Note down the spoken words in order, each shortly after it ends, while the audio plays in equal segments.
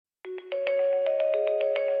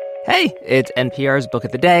Hey, it's NPR's Book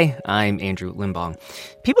of the Day. I'm Andrew Limbong.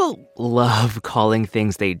 People love calling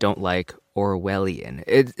things they don't like Orwellian.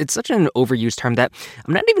 It's such an overused term that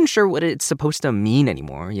I'm not even sure what it's supposed to mean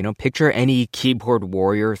anymore. Picture any keyboard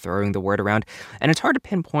warrior throwing the word around, and it's hard to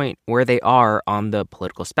pinpoint where they are on the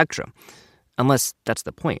political spectrum. Unless that's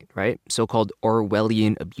the point, right? So-called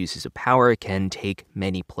Orwellian abuses of power can take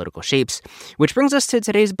many political shapes. Which brings us to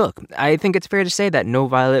today's book. I think it's fair to say that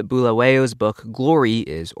NoViolet Bulawayo's book, Glory,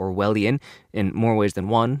 is Orwellian in more ways than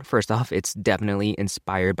one. First off, it's definitely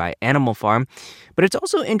inspired by Animal Farm, but it's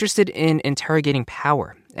also interested in interrogating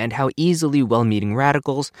power and how easily well-meaning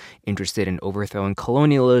radicals interested in overthrowing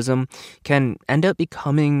colonialism can end up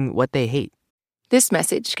becoming what they hate. This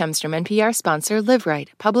message comes from NPR sponsor Live Right,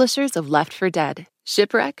 publishers of Left for Dead: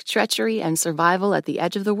 Shipwreck, Treachery, and Survival at the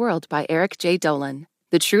Edge of the World by Eric J. Dolan.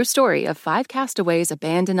 The true story of 5 castaways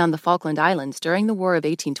abandoned on the Falkland Islands during the War of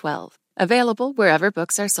 1812. Available wherever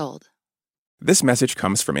books are sold. This message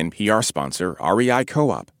comes from NPR sponsor REI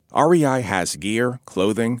Co-op. REI has gear,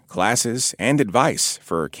 clothing, classes, and advice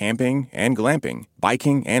for camping and glamping,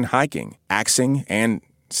 biking and hiking, axing and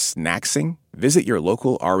snacksing. Visit your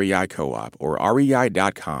local REI Co-op or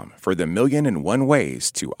rei.com for the 1,000,001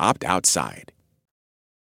 ways to opt outside.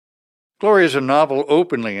 Glory is a novel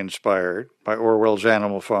openly inspired by Orwell's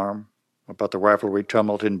Animal Farm, about the rivalry,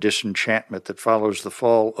 tumult, and disenchantment that follows the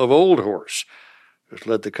fall of Old Horse, who's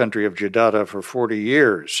led the country of Jeddah for 40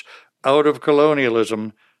 years, out of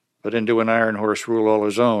colonialism, but into an iron horse rule all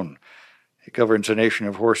his own. He governs a nation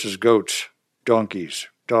of horses, goats, donkeys,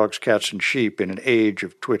 dogs, cats, and sheep in an age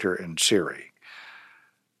of Twitter and Siri.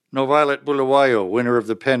 NoViolet Bulawayo, winner of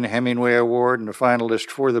the PEN Hemingway Award and a finalist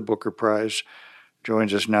for the Booker Prize,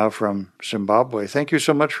 joins us now from Zimbabwe. Thank you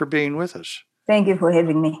so much for being with us. Thank you for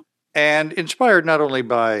having me. And inspired not only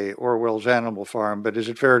by Orwell's Animal Farm, but is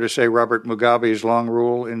it fair to say Robert Mugabe's long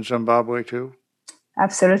rule in Zimbabwe too?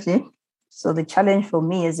 Absolutely. So the challenge for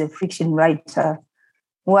me as a fiction writer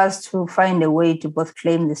was to find a way to both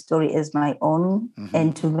claim the story as my own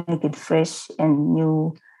and to make it fresh and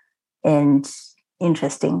new and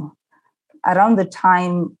interesting. Around the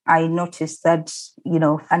time I noticed that,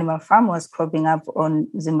 Animal Farm was cropping up on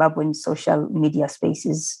Zimbabwean social media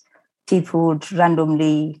spaces. People would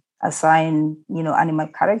randomly assign, animal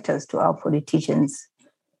characters to our politicians.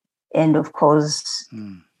 And of course,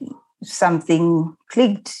 something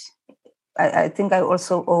clicked. I think I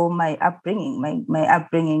also owe my upbringing, my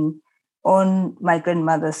upbringing on my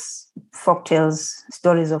grandmother's folktales,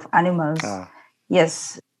 stories of animals.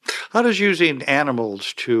 Yes. How does using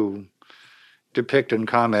animals to depict and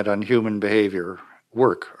comment on human behavior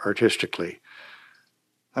work artistically?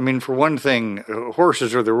 I mean, for one thing,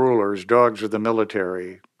 horses are the rulers, dogs are the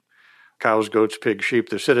military, cows, goats, pigs, sheep,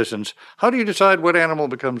 the citizens. How do you decide what animal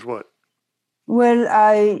becomes what? Well,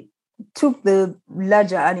 I took the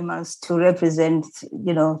larger animals to represent,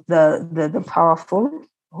 the powerful.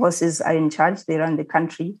 Horses are in charge. They run the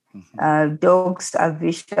country. Dogs are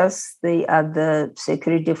vicious. They are the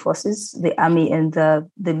security forces, the army and the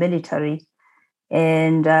military.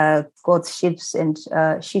 And goats, sheep and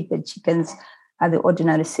chickens are the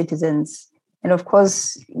ordinary citizens. And of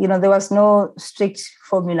course, there was no strict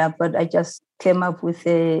formula, but I just came up with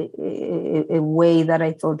a way that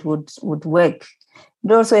I thought would work.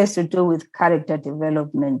 It also has to do with character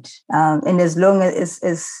development. And as long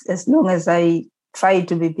as I tried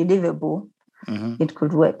to be believable, it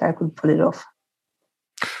could work. I could pull it off.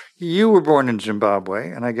 You were born in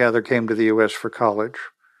Zimbabwe, and I gather came to the U.S. for college,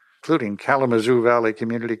 including Kalamazoo Valley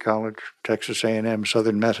Community College, Texas A&M,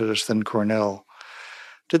 Southern Methodist, then Cornell.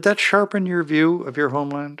 Did that sharpen your view of your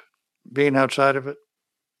homeland, being outside of it?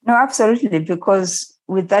 No, absolutely, because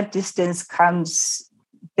with that distance comes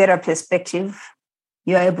better perspective.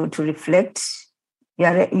 You are able to reflect. You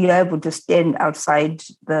are able to stand outside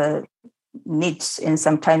the neat and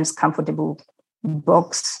sometimes comfortable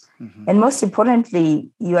box. And most importantly,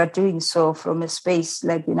 you are doing so from a space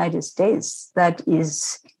like the United States that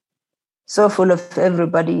is so full of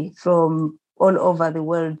everybody from all over the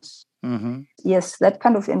world. Yes, that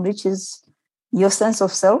kind of enriches your sense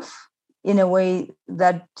of self in a way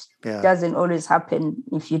that doesn't always happen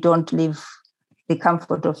if you don't live the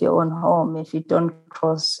comfort of your own home, if you don't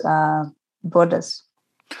cross borders.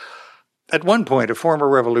 At one point, a former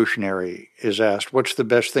revolutionary is asked, what's the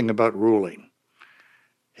best thing about ruling?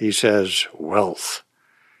 He says, wealth.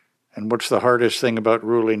 And what's the hardest thing about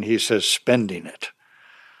ruling? He says, spending it.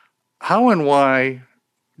 How and why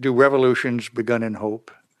do revolutions begun in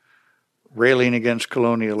hope, railing against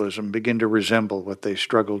colonialism, begin to resemble what they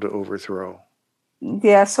struggle to overthrow?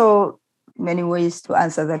 There are so many ways to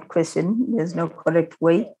answer that question. There's no correct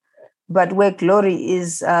way. But where glory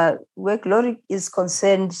is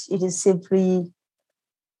concerned, it is simply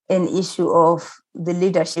an issue of the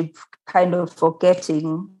leadership kind of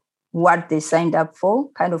forgetting what they signed up for,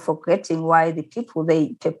 kind of forgetting why the people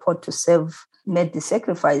they purport to serve made the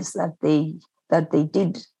sacrifice that they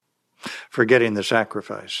did. Forgetting the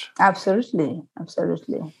sacrifice. Absolutely.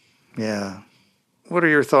 Yeah. What are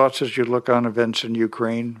your thoughts as you look on events in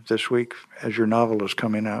Ukraine this week as your novel is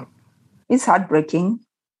coming out? It's heartbreaking.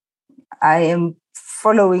 I am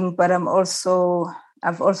following, but I've also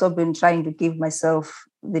been trying to give myself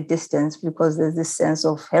the distance, because there's this sense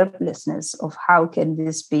of helplessness of how can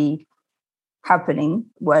this be happening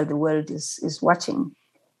while the world is watching.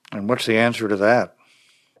 And what's the answer to that?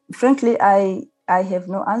 Frankly, I have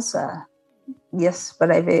no answer. Yes,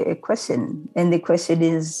 but I have a question. And the question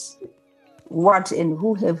is, what and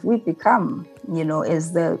who have we become,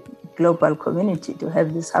 as the global community to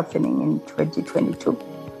have this happening in 2022?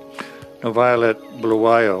 NoViolet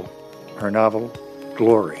Bulawayo, her novel,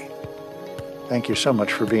 Glory. Thank you so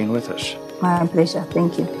much for being with us. My pleasure.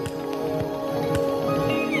 Thank you.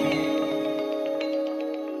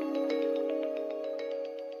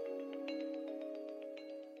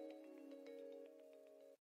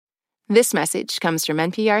 This message comes from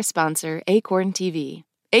NPR sponsor Acorn TV.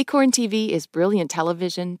 Acorn TV is brilliant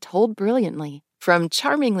television told brilliantly, from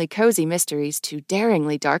charmingly cozy mysteries to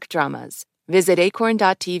daringly dark dramas. Visit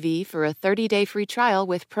acorn.tv for a 30-day free trial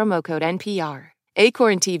with promo code NPR.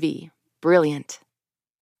 Acorn TV. Brilliant.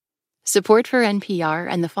 Support for NPR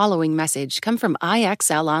and the following message come from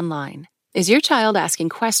IXL Online. Is your child asking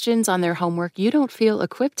questions on their homework you don't feel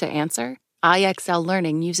equipped to answer? IXL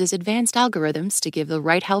Learning uses advanced algorithms to give the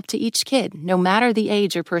right help to each kid, no matter the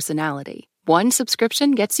age or personality. One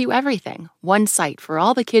subscription gets you everything. One site for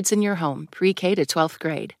all the kids in your home, pre-K to 12th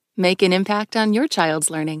grade. Make an impact on your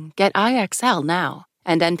child's learning. Get IXL now.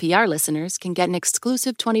 And NPR listeners can get an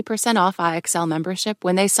exclusive 20% off IXL membership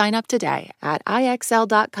when they sign up today at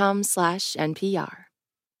IXL.com/NPR.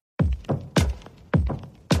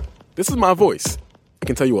 This is my voice. It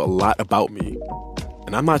can tell you a lot about me,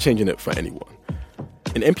 and I'm not changing it for anyone.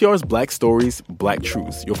 In NPR's Black Stories, Black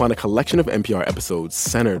Truths, you'll find a collection of NPR episodes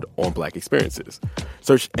centered on Black experiences.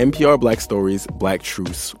 Search NPR Black Stories, Black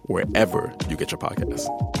Truths wherever you get your podcasts.